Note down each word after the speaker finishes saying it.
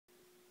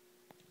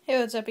Hey,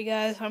 what's up, you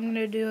guys? I'm going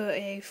to do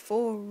a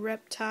full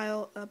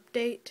reptile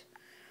update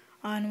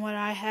on what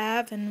I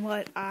have and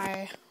what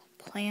I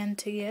plan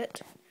to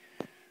get.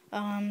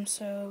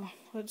 So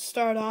let's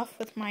start off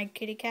with my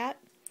kitty cat.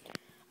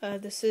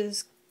 This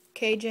is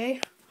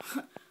KJ.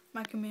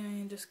 My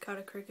chameleon just caught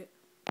a cricket.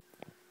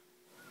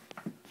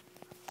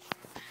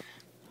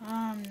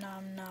 Nom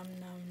nom nom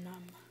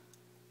nom.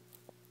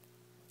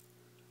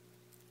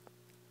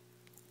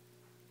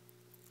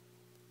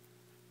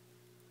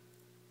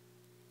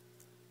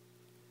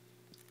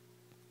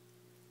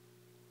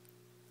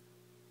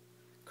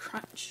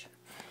 Crunch.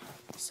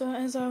 So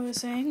as I was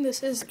saying,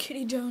 this is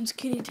Kitty Jones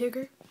Kitty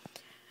Tigger.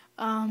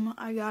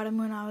 I got him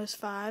when I was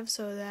 5,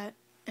 so that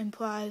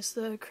implies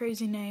the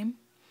crazy name.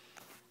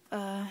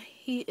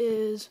 He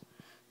is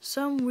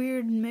some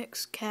weird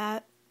mixed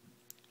cat.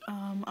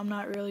 I'm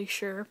not really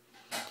sure.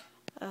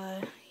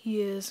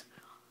 He is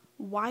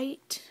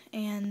white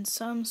and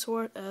some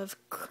sort of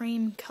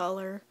cream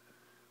color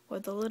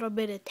with a little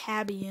bit of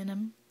tabby in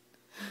him.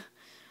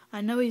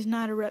 I know he's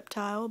not a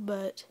reptile,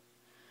 but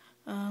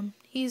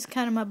he's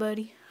kind of my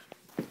buddy.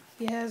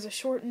 He has a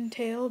shortened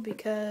tail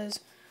because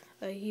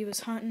he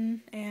was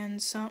hunting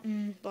and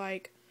something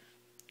like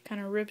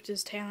kind of ripped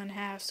his tail in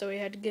half, so he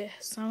had to get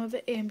some of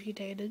it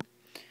amputated.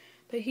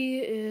 But he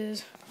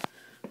is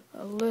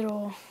a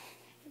little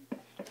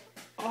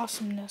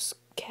awesomeness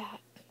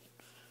cat.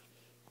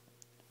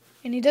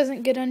 And he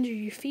doesn't get under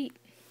your feet.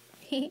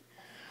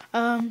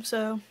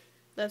 So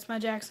that's my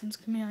Jackson's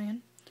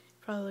chameleon.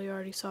 Probably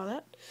already saw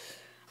that.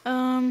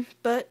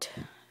 But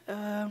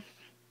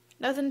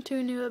nothing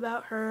too new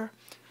about her.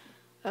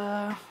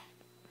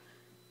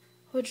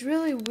 What's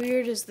really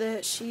weird is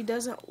that she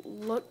doesn't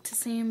look to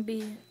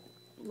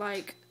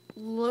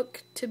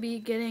be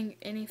getting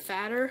any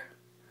fatter.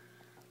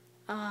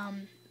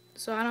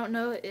 So I don't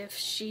know if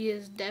she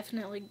is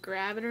definitely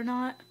gravid or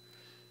not.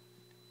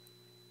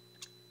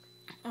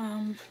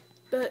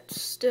 But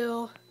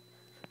still,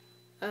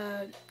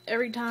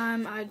 every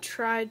time I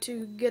try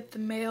to get the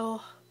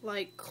male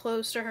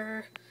close to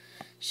her,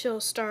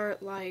 she'll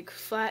start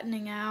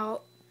flattening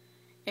out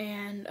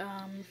and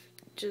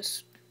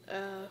just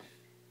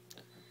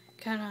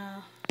kind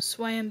of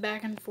swaying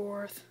back and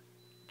forth,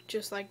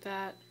 just like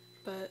that,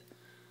 but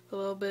a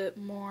little bit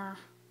more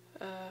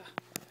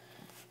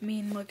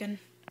mean looking.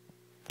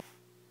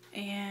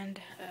 And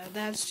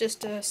that's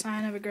just a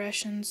sign of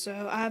aggression.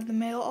 So I have the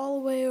male all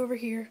the way over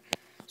here,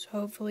 so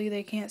hopefully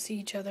they can't see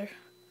each other.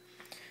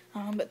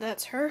 But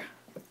that's her.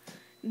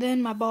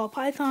 Then my ball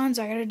pythons,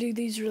 I gotta do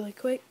these really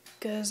quick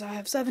because I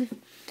have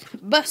 7.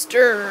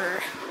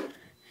 Buster!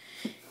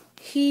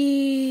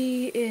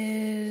 He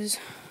is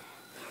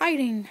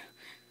hiding.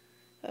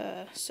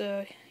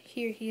 So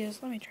here he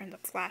is. Let me turn the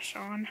flash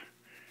on.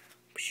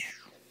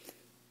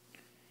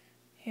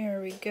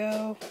 Here we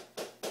go.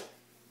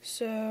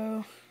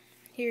 So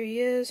here he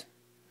is.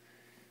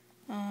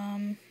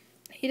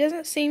 He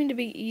doesn't seem to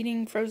be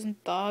eating frozen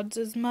thods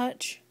as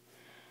much.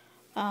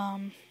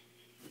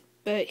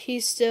 But he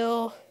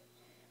still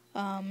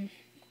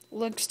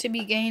looks to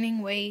be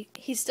gaining weight.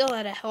 He's still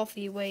at a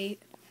healthy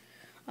weight.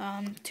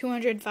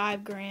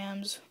 205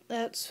 grams.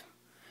 That's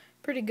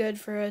pretty good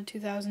for a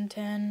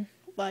 2010,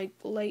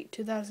 late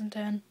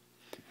 2010.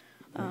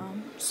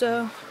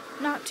 So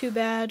not too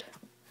bad.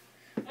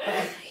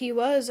 He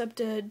was up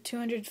to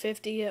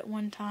 250 at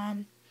one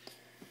time,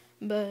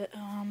 but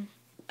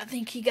I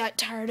think he got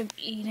tired of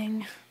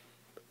eating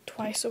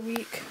twice a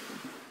week.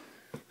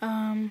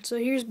 So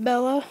here's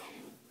Bella.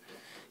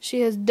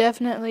 She has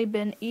definitely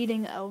been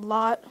eating a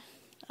lot.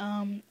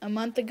 A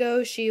month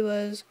ago she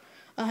was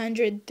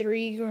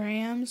 103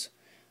 grams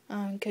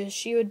because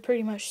she would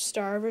pretty much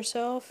starve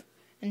herself,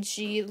 and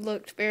she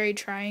looked very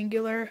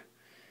triangular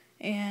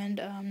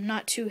and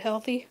not too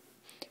healthy.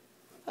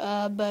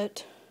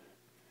 But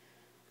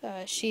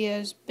she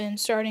has been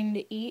starting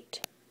to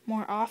eat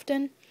more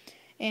often,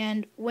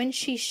 and when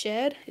she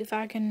shed, if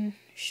I can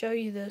show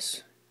you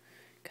this,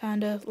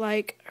 kind of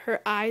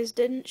her eyes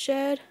didn't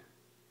shed.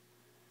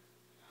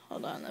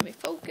 Hold on, let me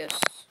focus.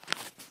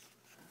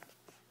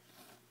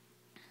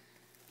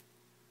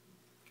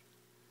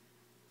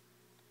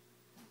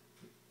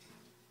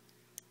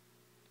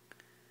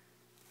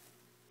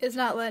 It's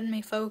not letting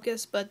me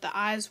focus, but the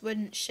eyes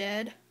wouldn't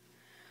shed.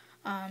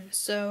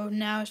 So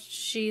now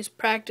she's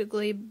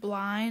practically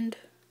blind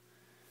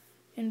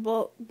in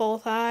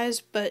both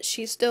eyes, but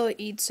she still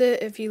eats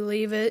it if you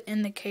leave it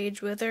in the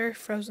cage with her,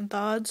 frozen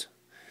thods.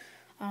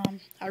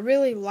 I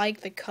really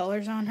like the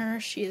colors on her.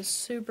 She is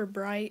super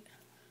bright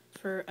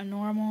for a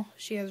normal.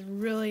 She has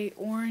really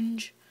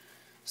orange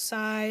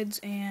sides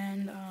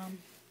and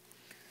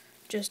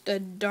just a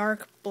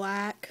dark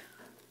black,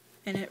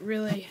 and it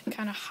really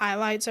kind of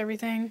highlights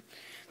everything.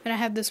 Then I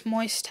have this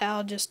moist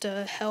towel just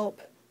to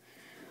help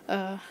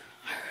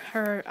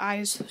her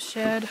eyes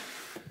shed.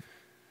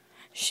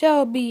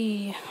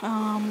 Shelby,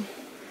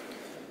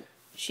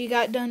 she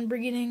got done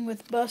breeding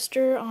with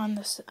Buster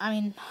on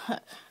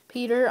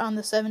Peter on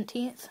the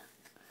 17th.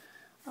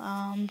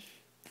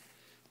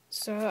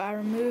 So I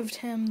removed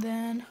him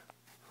then.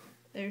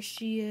 There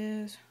she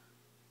is.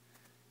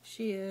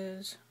 She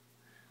is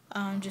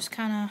just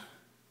kind of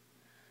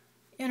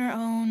in her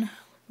own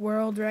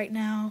world right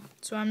now,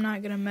 so I'm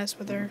not gonna mess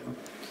with her.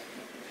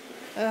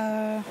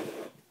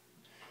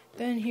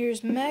 Then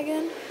here's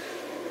Megan.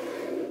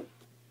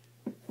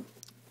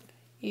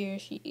 Here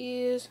she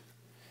is.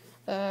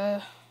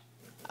 I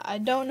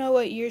don't know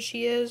what year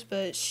she is,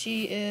 but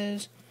she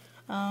is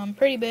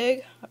pretty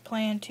big. I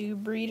plan to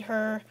breed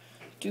her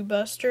to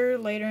Buster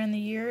later in the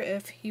year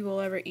if he will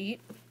ever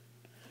eat.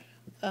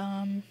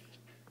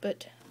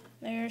 But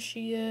there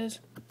she is.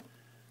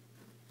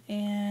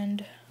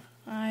 And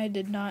I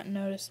did not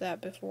notice that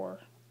before.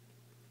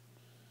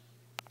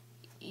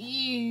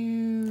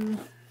 Ew.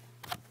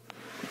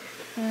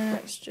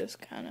 That's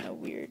just kind of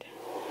weird.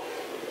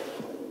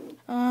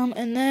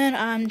 And then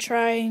I'm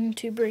trying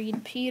to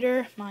breed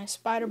Peter, my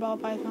spider ball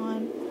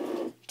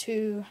python,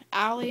 to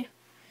Allie.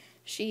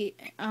 He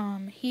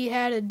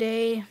had a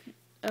day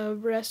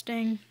of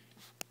resting,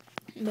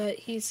 but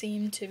he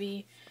seemed to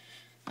be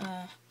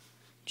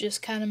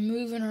just kind of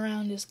moving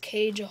around his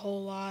cage a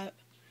whole lot.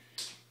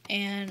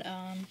 And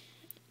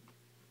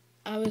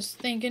I was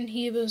thinking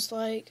he was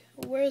like,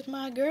 where's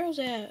my girls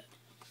at?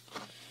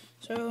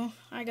 So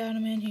I got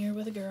him in here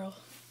with a girl.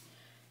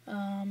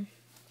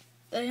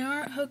 They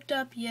aren't hooked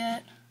up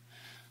yet.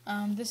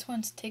 This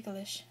one's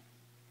ticklish.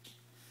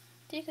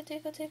 Tickle,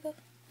 tickle, tickle.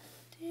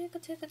 Tickle,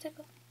 tickle,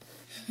 tickle.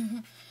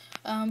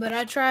 But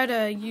I try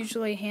to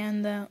usually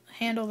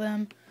handle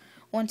them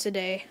once a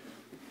day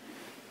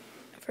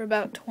for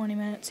about 20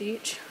 minutes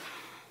each.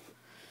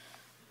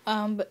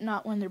 But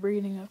not when they're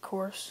breeding, of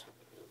course.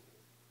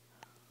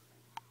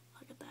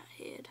 Look at that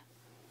head.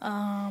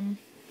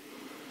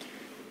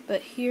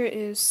 But here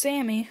is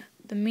Sammy,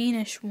 the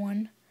meanish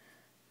one.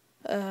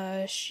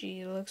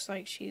 She looks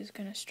like she's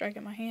gonna strike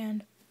at my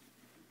hand.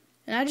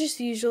 And I just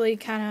usually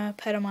kind of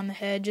pet them on the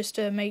head just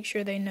to make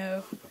sure they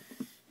know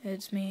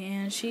it's me.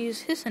 And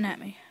she's hissing at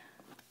me.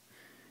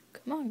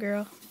 Come on,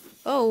 girl.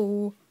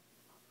 Oh.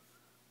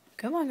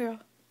 Come on, girl.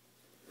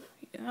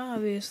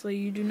 Obviously,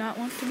 you do not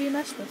want to be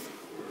messed with.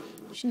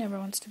 She never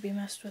wants to be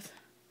messed with.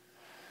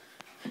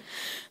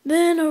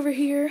 Then over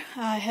here,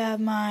 I have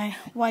my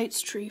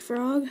White's tree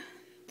frog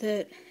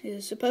that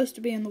is supposed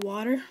to be in the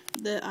water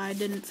that I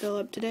didn't fill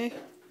up today.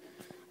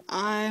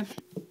 I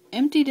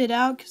emptied it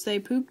out because they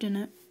pooped in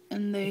it,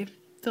 and they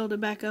filled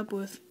it back up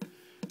with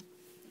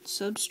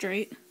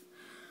substrate.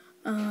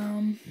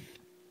 I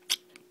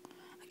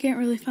can't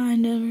really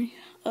find any.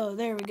 Oh,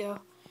 there we go.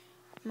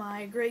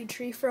 My gray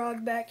tree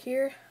frog back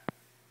here.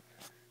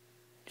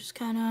 Just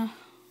kind of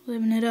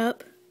living it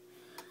up.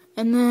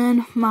 And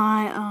then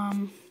my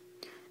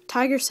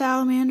tiger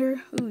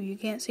salamander. Ooh, you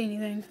can't see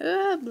anything.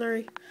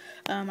 Blurry.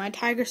 My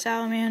tiger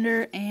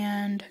salamander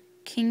and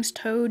king's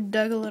toad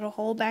dug a little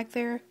hole back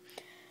there.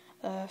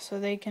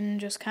 So they can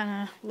just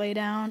kind of lay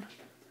down.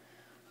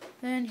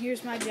 Then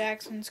here's my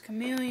Jackson's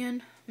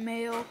chameleon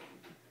male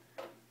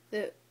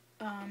that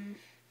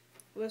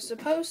was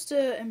supposed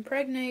to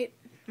impregnate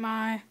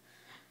my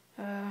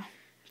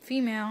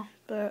female,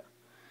 but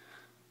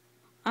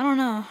I don't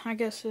know. I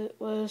guess it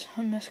was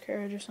a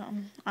miscarriage or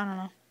something. I don't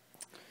know.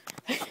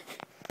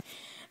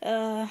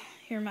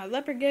 Here are my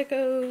leopard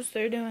geckos.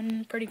 They're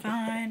doing pretty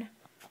fine.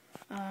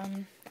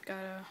 Got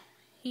a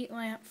heat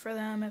lamp for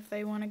them if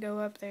they want to go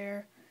up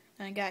there.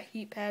 And I got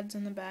heat pads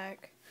in the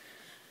back.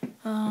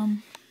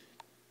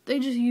 They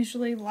just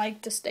usually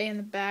like to stay in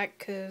the back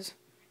because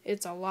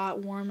it's a lot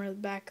warmer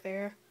back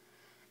there.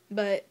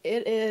 But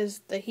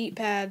the heat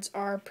pads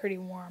are pretty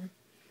warm.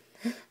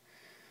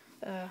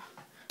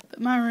 But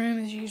my room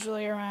is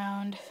usually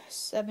around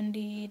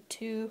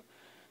 72,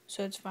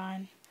 so it's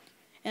fine.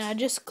 And I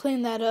just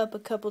cleaned that up a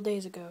couple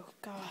days ago.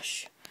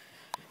 Gosh.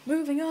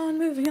 Moving on,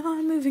 moving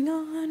on, moving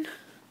on.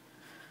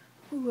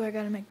 Ooh, I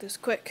gotta make this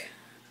quick.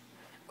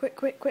 Quick,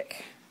 quick,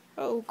 quick.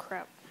 Oh,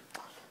 crap.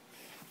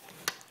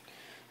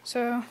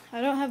 So,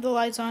 I don't have the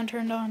lights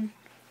turned on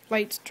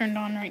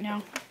right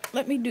now.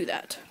 Let me do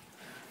that.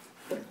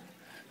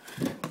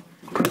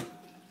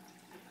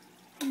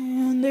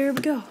 And there we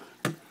go.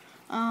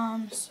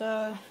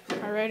 So,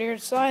 my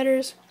red-eared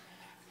sliders,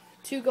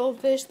 2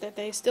 goldfish that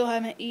they still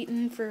haven't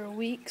eaten for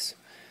weeks.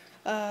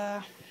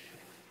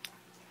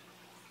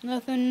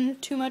 Nothing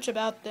too much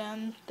about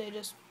them, they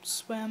just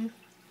swim.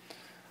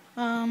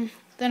 Then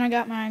I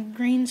got my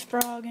greens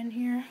frog in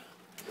here.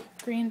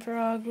 Green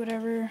frog,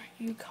 whatever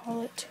you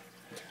call it.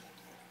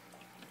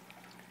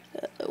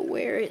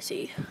 Where is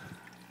he?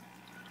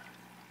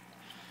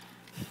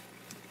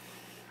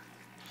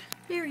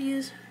 There he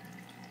is.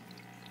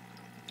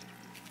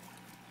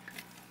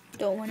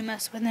 Don't want to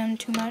mess with him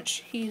too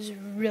much. He's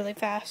really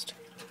fast.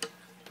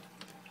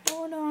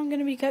 Oh no, I'm going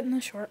to be cutting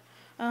this short.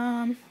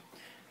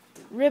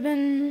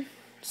 Ribbon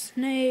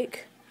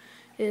snake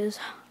is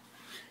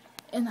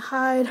in the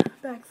hide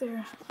back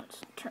there.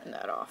 Let's turn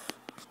that off.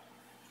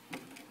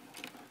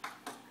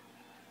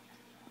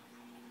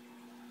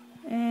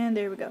 And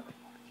there we go.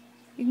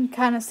 You can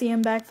kind of see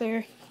him back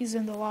there. He's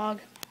in the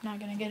log. Not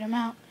going to get him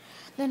out.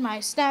 Then my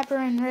snapper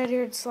and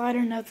red-eared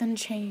slider, nothing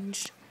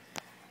changed.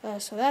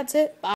 So that's it. Bye.